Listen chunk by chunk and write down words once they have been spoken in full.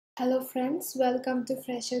Hello friends, welcome to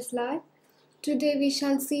Freshers Live. Today we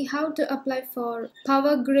shall see how to apply for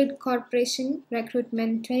Power Grid Corporation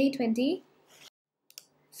Recruitment 2020.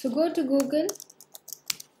 So go to Google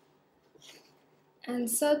and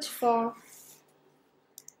search for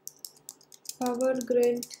Power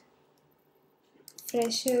Grid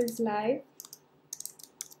Freshers Live.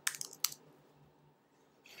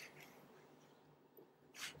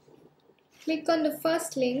 Click on the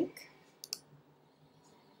first link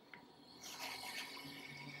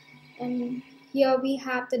and here we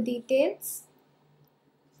have the details.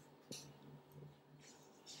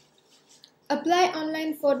 Apply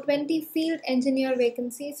online for 20 field engineer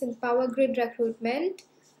vacancies in Power Grid Recruitment.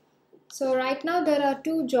 So right now there are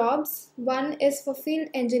two jobs. One is for field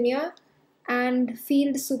engineer and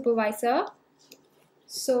field supervisor.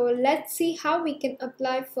 So let's see how we can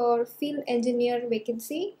apply for field engineer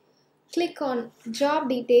vacancy. Click on job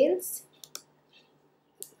details.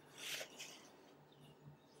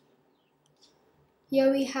 Here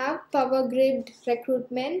we have Power Grid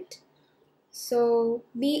Recruitment. So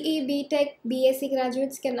BE, B.Tech, B.Sc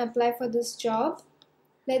graduates can apply for this job.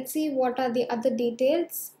 Let's see what are the other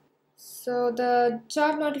details. So the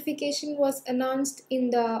job notification was announced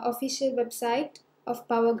in the official website of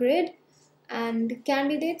Power Grid, and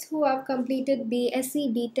candidates who have completed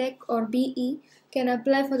B.Sc, B.Tech or BE can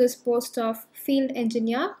apply for this post of field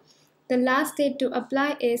engineer. The last date to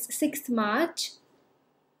apply is 6th March.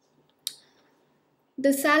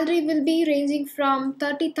 The salary will be ranging from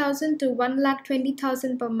 30,000 to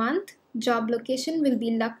 1,20,000 per month. Job location will be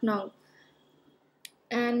Lucknow.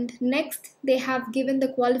 And next they have given the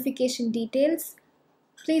qualification details.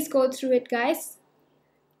 Please go through it, guys.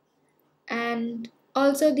 And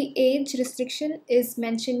also the age restriction is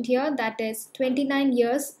mentioned here, that is 29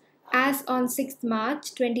 years as on 6th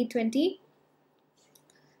March 2020.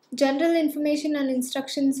 General information and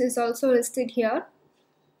instructions is also listed here.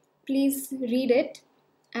 Please read it.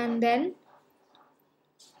 And then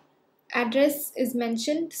address is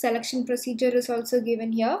mentioned. Selection procedure is also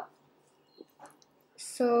given here.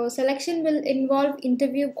 So selection will involve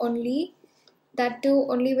interview only, that too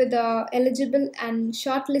only with the eligible and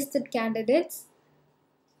shortlisted candidates.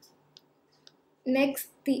 Next,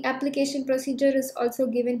 the application procedure is also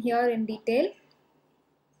given here in detail.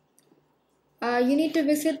 You need to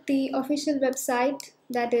visit the official website,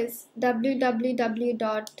 that is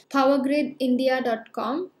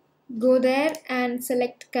www.powergridindia.com. Go there and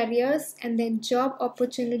select careers and then job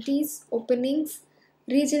opportunities, openings,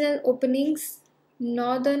 regional openings,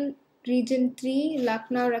 Northern Region 3,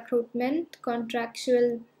 Lucknow recruitment,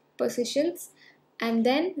 contractual positions, and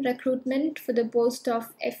then recruitment for the post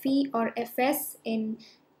of FE or FS in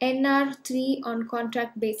NR3 on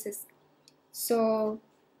contract basis. So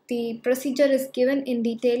the procedure is given in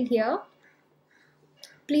detail here.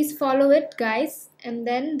 Please follow it, guys. And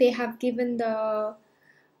then they have given the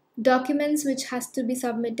documents which has to be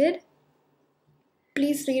submitted.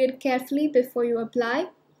 Please read it carefully before you apply.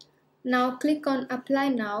 Now click on apply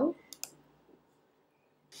now.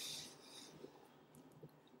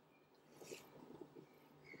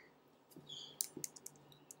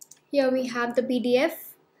 Here we have the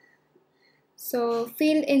PDF. So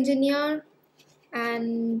field engineer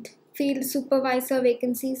and field supervisor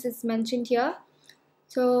vacancies is mentioned here.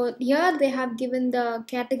 So here they have given the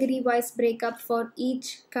category wise breakup for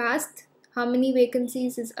each caste, how many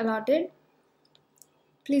vacancies is allotted.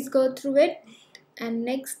 Please go through it. And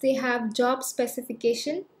next they have job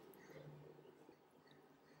specification,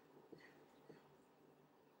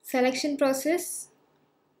 selection process,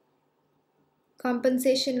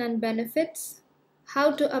 compensation and benefits,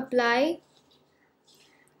 how to apply,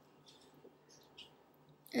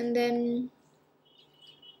 and then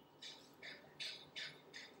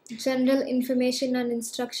general information and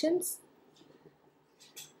instructions.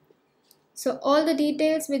 So all the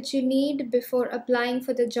details which you need before applying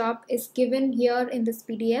for the job is given here in this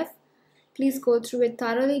PDF. Please go through it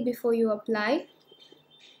thoroughly before you apply.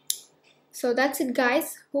 So that's it,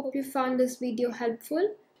 guys. Hope you found this video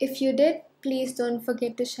helpful. If you did, please don't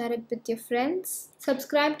forget to share it with your friends.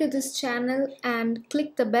 Subscribe to this channel and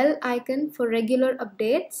click the bell icon for regular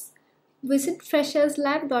updates. Visit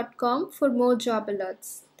fresherslab.com for more job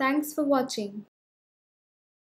alerts. Thanks for watching.